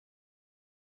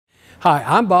Hi,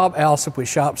 I'm Bob Alsop with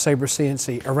ShopSabre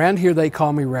CNC. Around here they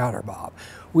call me Router Bob.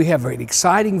 We have an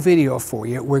exciting video for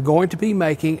you. We're going to be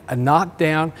making a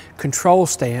knockdown control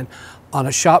stand on a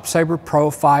ShopSabre PRO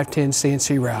 510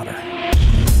 CNC router.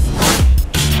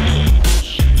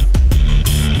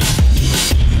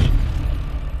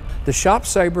 The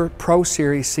ShopSabre PRO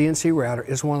Series CNC router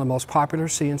is one of the most popular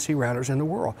CNC routers in the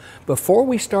world. Before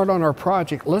we start on our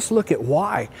project, let's look at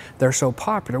why they're so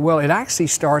popular. Well, it actually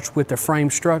starts with the frame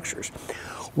structures.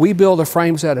 We build the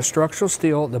frames out of structural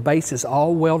steel. The base is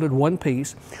all welded one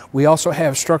piece. We also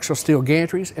have structural steel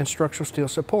gantries and structural steel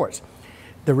supports.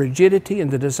 The rigidity and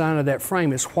the design of that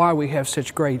frame is why we have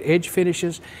such great edge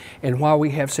finishes and why we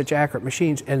have such accurate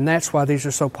machines, and that's why these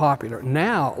are so popular.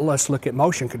 Now let's look at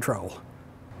motion control.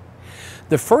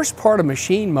 The first part of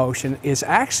machine motion is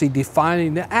actually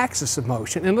defining the axis of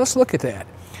motion, and let's look at that.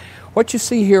 What you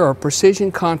see here are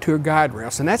precision contour guide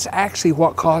rails, and that's actually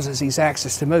what causes these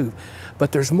axes to move.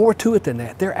 But there's more to it than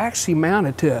that. They're actually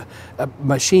mounted to a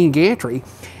machine gantry,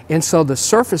 and so the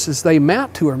surfaces they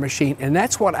mount to are machine, and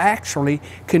that's what actually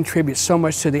contributes so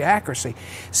much to the accuracy.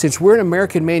 Since we're an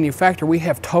American manufacturer, we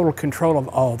have total control of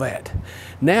all that.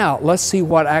 Now let's see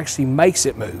what actually makes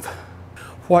it move.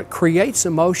 What creates the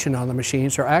motion on the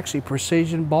machines are actually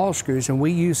precision ball screws, and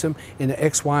we use them in the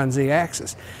X, Y, and Z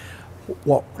axis.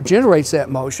 What generates that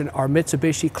motion are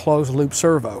Mitsubishi closed loop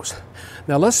servos.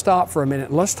 Now let's stop for a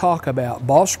minute. Let's talk about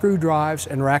ball screw drives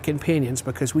and rack and pinions,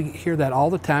 because we hear that all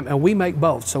the time, and we make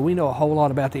both, so we know a whole lot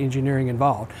about the engineering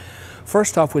involved.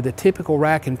 First off, with a typical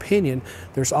rack and pinion,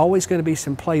 there's always going to be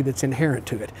some play that's inherent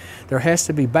to it. There has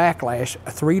to be backlash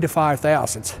 3 to 5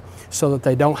 thousandths so that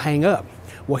they don't hang up.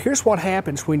 Well, here's what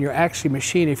happens when you're actually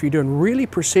machining. If you're doing really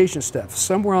precision stuff,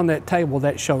 somewhere on that table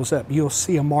that shows up, you'll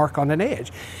see a mark on an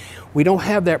edge. We don't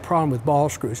have that problem with ball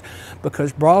screws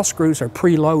because ball screws are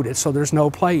preloaded, so there's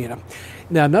no play in them.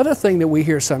 Now, another thing that we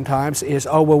hear sometimes is,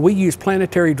 oh, well, we use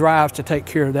planetary drives to take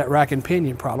care of that rack and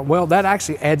pinion problem. Well, that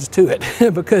actually adds to it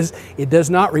because it does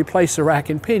not replace the rack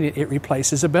and pinion, it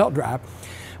replaces a belt drive.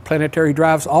 Planetary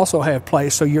drives also have play,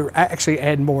 so you're actually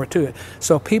adding more to it.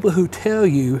 So people who tell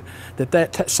you that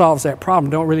that solves that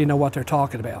problem don't really know what they're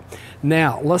talking about.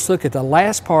 Now, let's look at the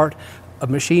last part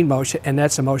of machine motion, and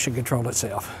that's the motion control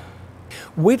itself.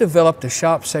 We developed the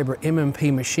ShopSabre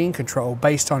MMP machine control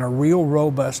based on a real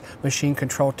robust machine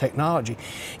control technology.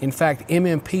 In fact,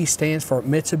 MMP stands for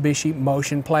Mitsubishi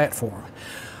Motion Platform.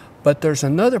 But there's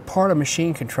another part of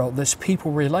machine control that's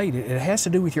people related. It has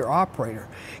to do with your operator.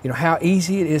 You know, how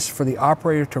easy it is for the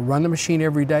operator to run the machine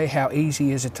every day, how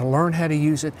easy is it to learn how to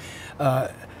use it,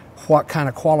 what kind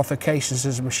of qualifications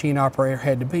does a machine operator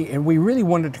had to be. And we really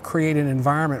wanted to create an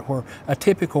environment where a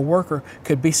typical worker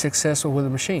could be successful with a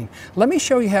machine. Let me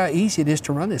show you how easy it is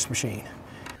to run this machine.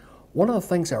 One of the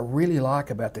things I really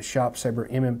like about the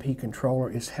ShopSabre MMP controller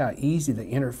is how easy the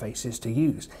interface is to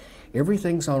use.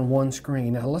 Everything's on one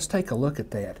screen. Now let's take a look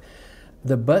at that.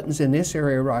 The buttons in this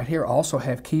area right here also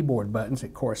have keyboard buttons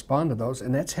that correspond to those,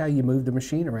 and that's how you move the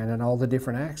machine around in all the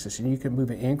different axes. And you can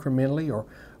move it incrementally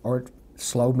or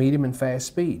slow, medium, and fast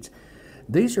speeds.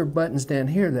 These are buttons down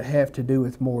here that have to do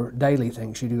with more daily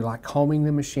things you do, like homing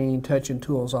the machine, touching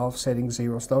tools off, setting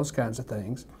zeros, those kinds of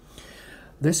things.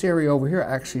 This area over here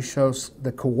actually shows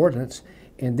the coordinates,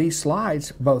 and these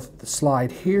slides, both the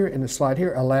slide here and the slide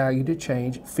here, allow you to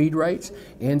change feed rates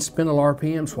and spindle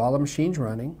RPMs while the machine's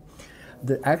running.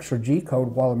 The actual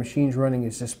G-code while the machine's running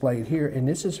is displayed here, and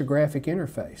this is a graphic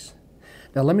interface.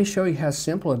 Now let me show you how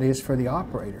simple it is for the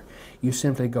operator. You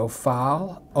simply go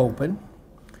File, Open.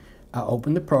 I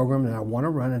open the program that I want to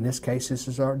run. In this case, this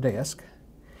is our desk.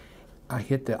 I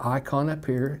hit the icon up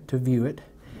here to view it,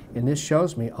 and this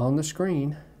shows me on the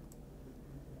screen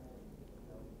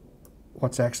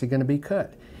what's actually going to be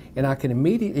cut. And I can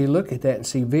immediately look at that and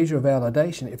see visual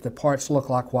validation if the parts look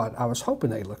like what I was hoping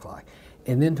they look like.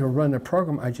 And then to run the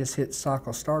program, I just hit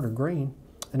cycle start or green,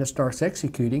 and it starts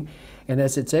executing. And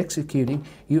as it's executing,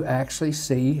 you actually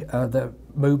see the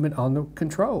movement on the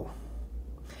control.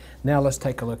 Now let's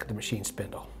take a look at the machine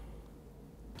spindle.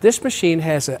 This machine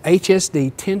has a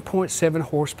HSD 10.7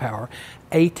 horsepower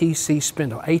ATC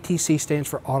spindle. ATC stands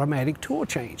for automatic tool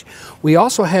change. We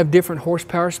also have different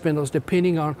horsepower spindles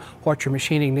depending on what your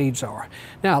machining needs are.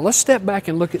 Now let's step back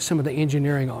and look at some of the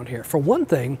engineering on here. For one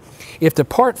thing, if the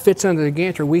part fits under the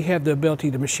gantry, we have the ability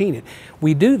to machine it.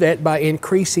 We do that by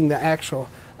increasing the actual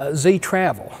Z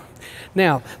travel.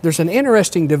 Now, there's an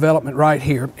interesting development right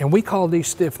here, and we call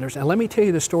these stiffeners, and let me tell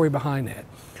you the story behind that.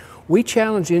 We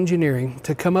challenged engineering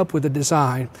to come up with a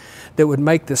design that would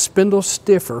make the spindle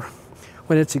stiffer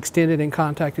when it's extended and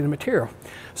contacting the material.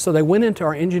 So they went into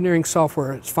our engineering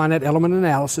software, it's finite element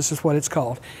analysis is what it's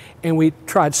called, and we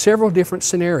tried several different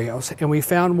scenarios, and we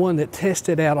found one that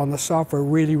tested out on the software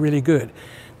really, really good.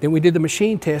 Then we did the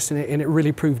machine test, and it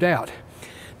really proved out.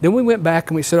 Then we went back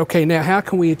and we said, okay, now how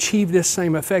can we achieve this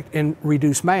same effect and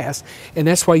reduce mass? And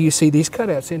that's why you see these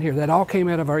cutouts in here. That all came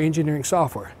out of our engineering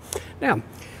software. Now,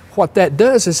 what that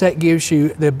does is that gives you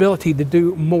the ability to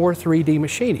do more 3D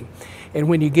machining. And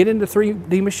when you get into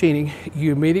 3D machining,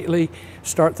 you immediately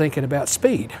start thinking about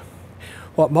speed.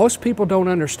 What most people don't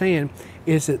understand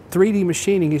is that 3D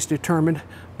machining is determined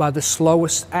by the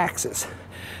slowest axis.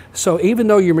 So even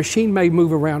though your machine may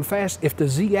move around fast, if the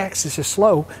Z-axis is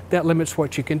slow, that limits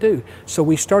what you can do. So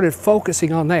we started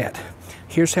focusing on that.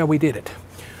 Here's how we did it.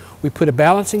 We put a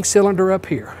balancing cylinder up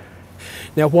here.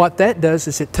 Now what that does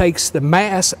is it takes the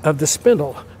mass of the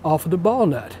spindle off of the ball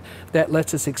nut. That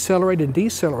lets us accelerate and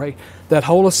decelerate that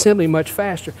whole assembly much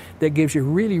faster. That gives you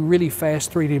really, really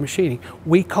fast 3D machining.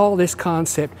 We call this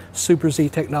concept Super Z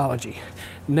technology.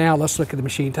 Now let's look at the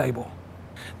machine table.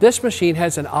 This machine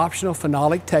has an optional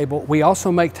phenolic table. We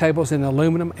also make tables in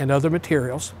aluminum and other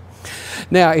materials.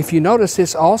 Now, if you notice,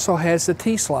 this also has the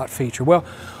T-slot feature. Well,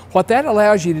 what that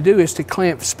allows you to do is to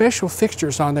clamp special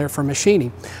fixtures on there for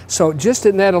machining. So just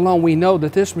in that alone, we know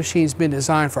that this machine's been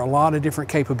designed for a lot of different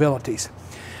capabilities.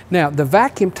 Now, the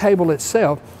vacuum table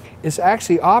itself is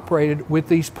actually operated with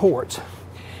these ports.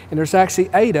 And there's actually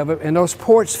 8 of them, and those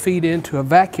ports feed into a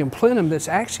vacuum plenum that's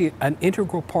actually an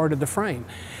integral part of the frame.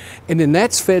 And then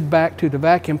that's fed back to the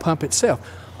vacuum pump itself.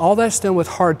 All that's done with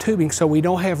hard tubing, so we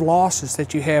don't have losses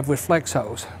that you have with flex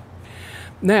hose.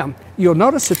 Now, you'll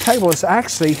notice the table is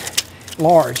actually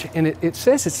large, and it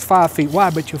says it's 5 feet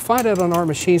wide, but you'll find out on our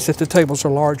machines that the tables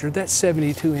are larger. That's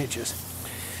 72 inches.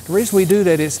 The reason we do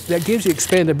that is that gives you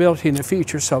expandability in the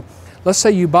future. So let's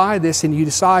say you buy this and you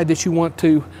decide that you want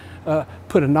to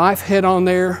put a knife head on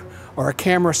there or a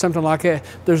camera or something like that.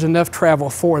 There's enough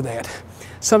travel for that.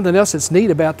 Something else that's neat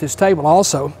about this table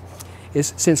also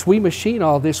is since we machine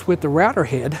all this with the router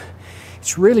head,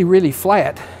 it's really, really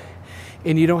flat,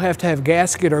 and you don't have to have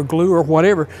gasket or glue or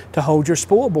whatever to hold your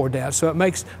spool board down. So it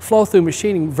makes flow-through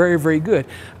machining very, very good.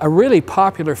 A really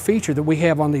popular feature that we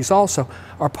have on these also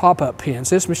are pop-up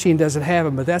pins. This machine doesn't have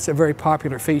them, but that's a very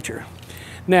popular feature.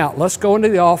 Now, let's go into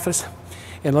the office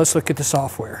and let's look at the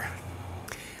software.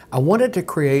 I wanted to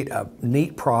create a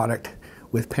neat product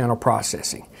with panel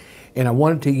processing, and I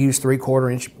wanted to use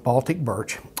 3/4 inch Baltic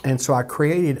birch. And so I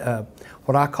created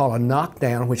what I call a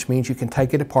knockdown, which means you can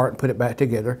take it apart and put it back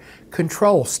together,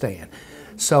 control stand.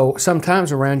 So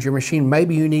sometimes around your machine,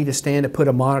 maybe you need a stand to put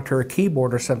a monitor, a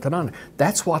keyboard, or something on it.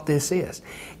 That's what this is.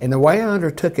 And the way I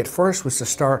undertook it first was to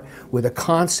start with a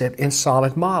concept in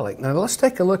solid modeling. Now let's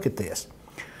take a look at this.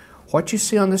 What you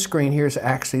see on the screen here is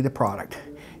actually the product.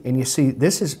 And you see,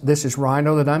 this is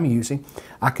Rhino that I'm using.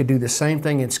 I could do the same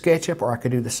thing in SketchUp, or I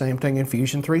could do the same thing in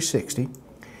Fusion 360.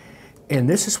 And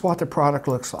this is what the product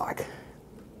looks like.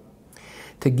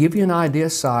 To give you an idea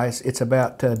of size, it's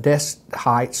about desk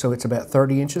height, so it's about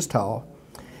 30 inches tall.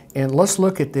 And let's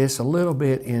look at this a little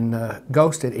bit in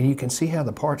Ghosted, and you can see how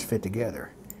the parts fit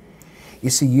together. You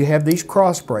see, you have these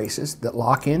cross braces that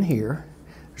lock in here.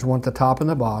 There's one at the top and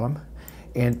the bottom.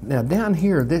 And now down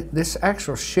here, this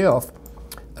actual shelf,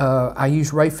 I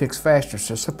use Ray-Fix fasteners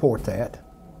to support that.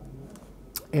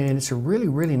 And it's a really,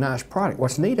 really nice product.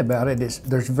 What's neat about it is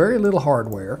there's very little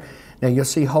hardware. Now you'll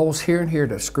see holes here and here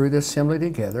to screw this assembly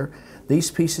together.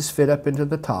 These pieces fit up into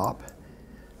the top.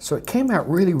 So it came out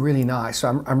really, really nice.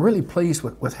 So I'm really pleased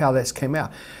with how this came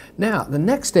out. Now the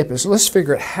next step is let's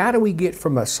figure out how do we get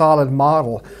from a solid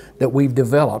model that we've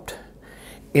developed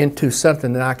into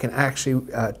something that I can actually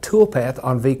toolpath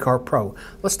on VCarve Pro.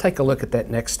 Let's take a look at that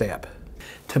next step.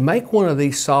 To make one of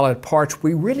these solid parts,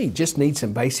 we really just need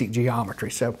some basic geometry.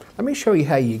 So let me show you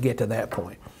how you get to that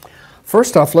point.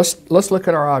 First off, let's look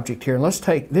at our object here, and let's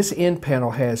take this end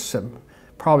panel has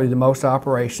probably the most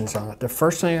operations on it. The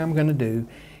first thing I'm going to do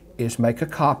is make a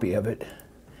copy of it.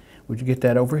 Would you get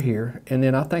that over here? And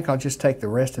then I think I'll just take the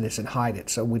rest of this and hide it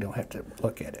so we don't have to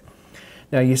look at it.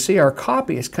 Now you see our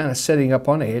copy is kind of setting up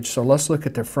on edge, so let's look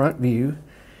at the front view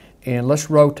and let's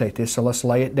rotate this. So let's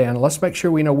lay it down. Let's make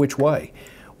sure we know which way.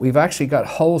 We've actually got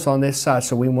holes on this side,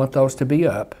 so we want those to be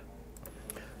up.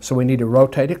 So we need to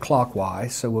rotate it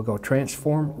clockwise. So we'll go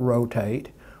transform, rotate.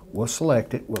 We'll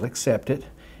select it, we'll accept it,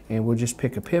 and we'll just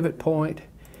pick a pivot point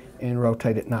and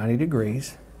rotate it 90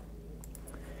 degrees.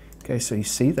 Okay, so you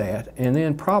see that. And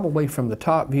then probably from the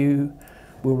top view,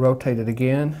 we'll rotate it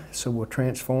again. So we'll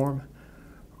transform,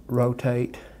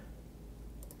 rotate,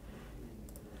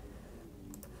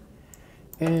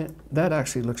 and that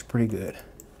actually looks pretty good.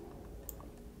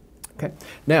 Okay.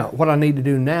 Now, what I need to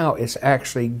do now is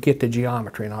actually get the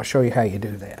geometry, and I'll show you how you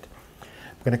do that.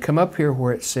 I'm going to come up here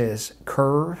where it says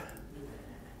curve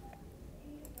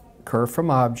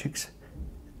from objects,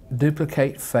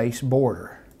 duplicate face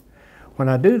border. When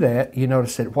I do that, you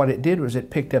notice that what it did was it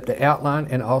picked up the outline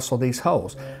and also these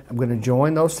holes. I'm going to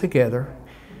join those together.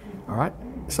 All right,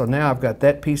 so now I've got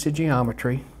that piece of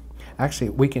geometry. Actually,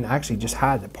 we can actually just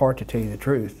hide the part, to tell you the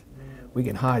truth. We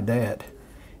can hide that,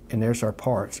 and there's our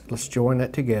parts. Let's join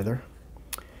that together.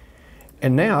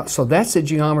 And now, so that's the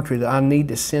geometry that I need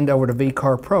to send over to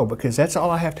VCarve Pro, because that's all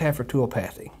I have to have for tool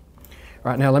pathing.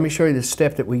 All right, now let me show you the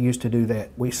step that we use to do that.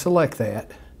 We select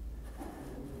that.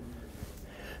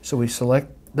 So we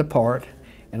select the part,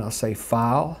 and I'll say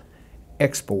File,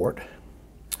 Export,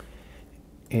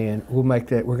 and we'll make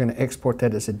that, we're going to export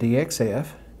that as a DXF,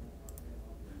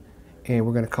 and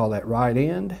we're going to call that right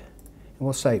end, and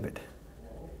we'll save it.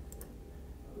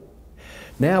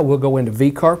 Now we'll go into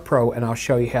VCarve Pro, and I'll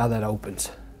show you how that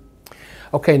opens.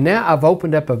 Okay, now I've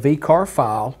opened up a VCarve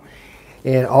file,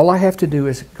 and all I have to do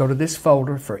is go to this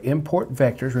folder for Import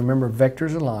Vectors. Remember,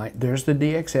 vectors align. There's the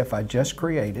DXF I just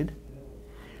created.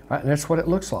 Right, and that's what it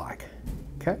looks like.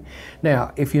 Okay.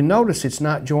 Now, if you notice, it's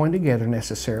not joined together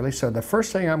necessarily, so the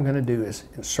first thing I'm going to do is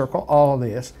circle all of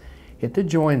this, hit the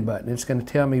Join button. It's going to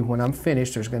tell me when I'm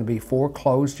finished there's going to be 4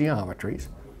 closed geometries.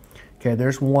 Okay,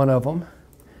 there's one of them.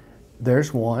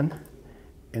 There's one,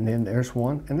 and then there's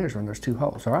one, and there's one. There's 2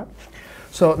 holes, all right?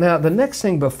 So now the next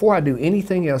thing, before I do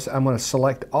anything else, I'm going to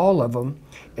select all of them,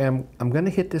 and I'm going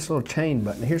to hit this little chain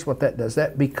button. Here's what that does.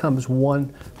 That becomes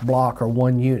one block or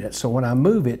one unit. So when I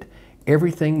move it,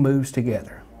 everything moves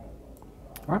together.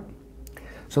 All right?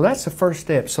 So that's the first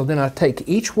step. So then I take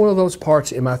each one of those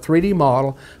parts in my 3D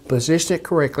model, position it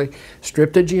correctly,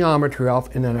 strip the geometry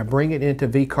off, and then I bring it into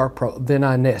VCarve Pro. Then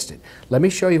I nest it. Let me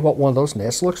show you what one of those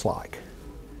nests looks like.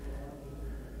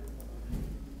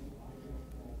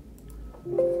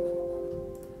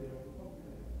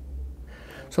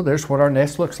 So there's what our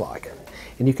nest looks like.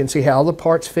 And you can see how all the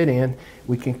parts fit in.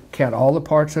 We can count all the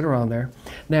parts that are on there.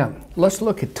 Now, let's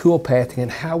look at tool pathing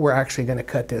and how we're actually going to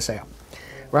cut this out.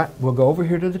 Right, we'll go over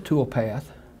here to the tool path.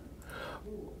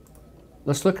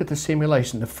 Let's look at the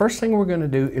simulation. The first thing we're going to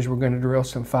do is we're going to drill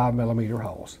some 5mm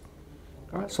holes.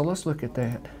 All right, so let's look at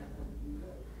that.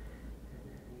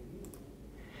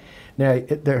 Now,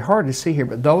 they're hard to see here,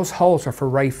 but those holes are for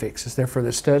ray fixes. They're for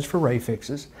the studs for ray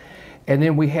fixes. And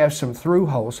then we have some through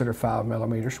holes that are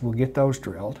 5mm. We'll get those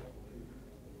drilled.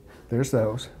 There's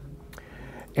those.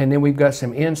 And then we've got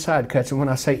some inside cuts. And when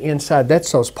I say inside,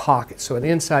 that's those pockets. So an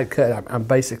inside cut, I'm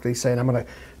basically saying I'm going to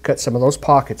cut some of those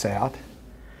pockets out.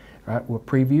 All right, we'll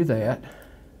preview that.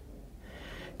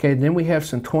 Okay, then we have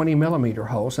some 20mm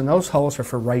holes, and those holes are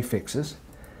for ray fixes.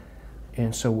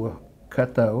 And so we'll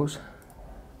cut those,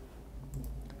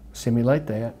 simulate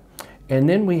that. And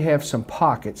then we have some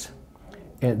pockets.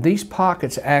 And these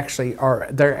pockets actually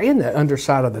they're in the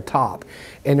underside of the top,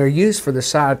 and they're used for the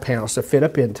side panels to fit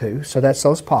up into. So that's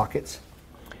those pockets.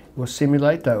 We'll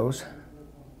simulate those.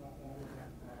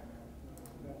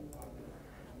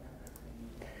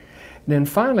 Then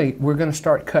finally, we're going to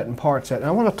start cutting parts out. And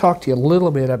I want to talk to you a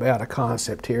little bit about a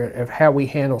concept here of how we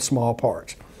handle small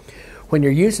parts. When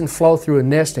you're using flow through and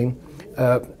nesting,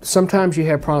 sometimes you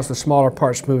have problems with smaller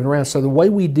parts moving around. So the way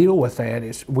we deal with that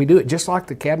is we do it just like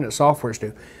the cabinet softwares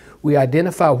do. We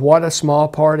identify what a small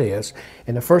part is,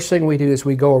 and the first thing we do is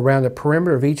we go around the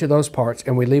perimeter of each of those parts,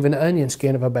 and we leave an onion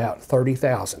skin of about 30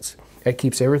 thousandths. That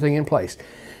keeps everything in place.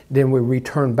 Then we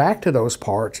return back to those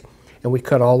parts, and we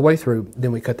cut all the way through.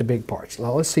 Then we cut the big parts.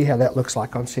 Now let's see how that looks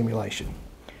like on simulation.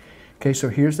 Okay, so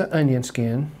here's the onion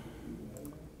skin.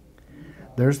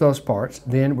 There's those parts.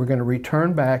 Then we're going to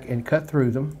return back and cut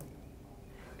through them.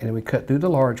 And then we cut through the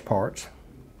large parts.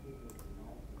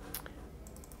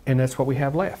 And that's what we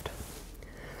have left.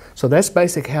 So that's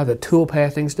basically how the tool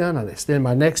pathing's done on this. Then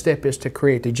my next step is to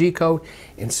create the G-code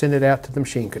and send it out to the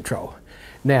machine control.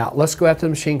 Now, let's go out to the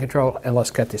machine control and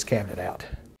let's cut this cabinet out.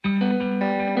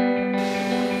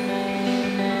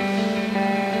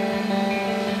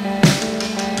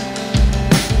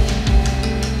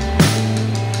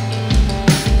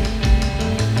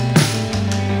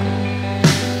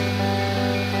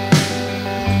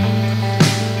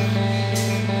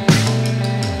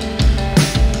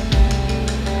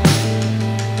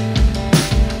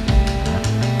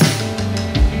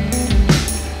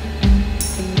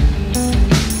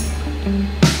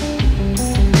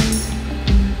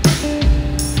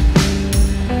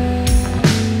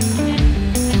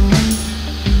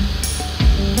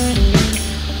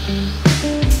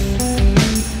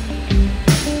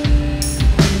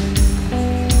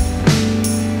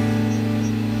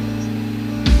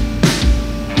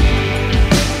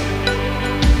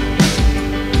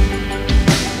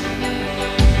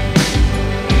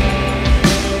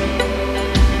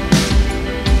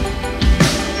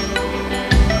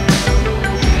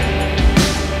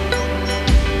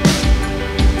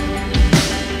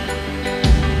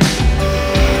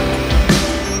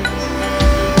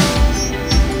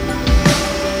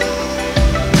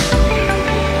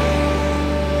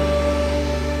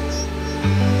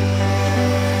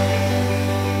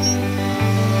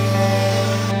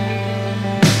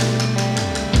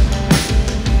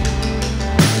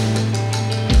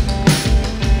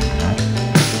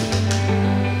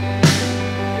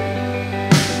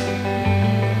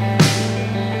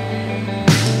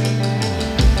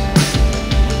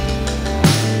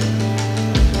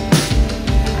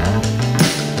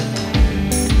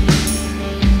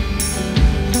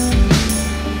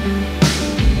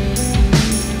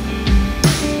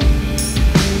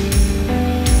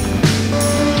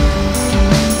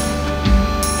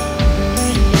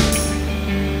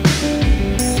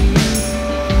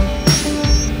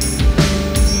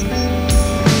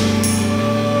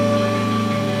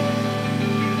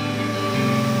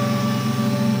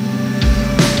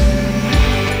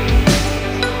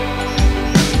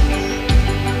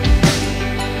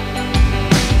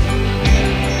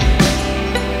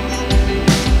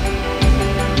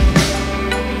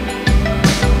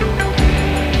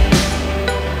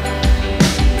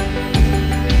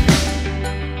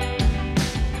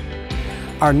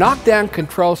 Our knockdown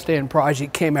control stand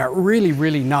project came out really,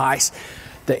 really nice.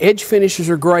 The edge finishes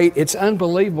are great. It's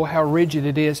unbelievable how rigid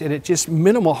it is, and it's just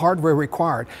minimal hardware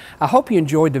required. I hope you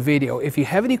enjoyed the video. If you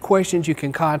have any questions, you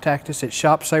can contact us at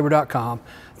ShopSabre.com.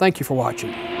 Thank you for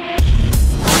watching.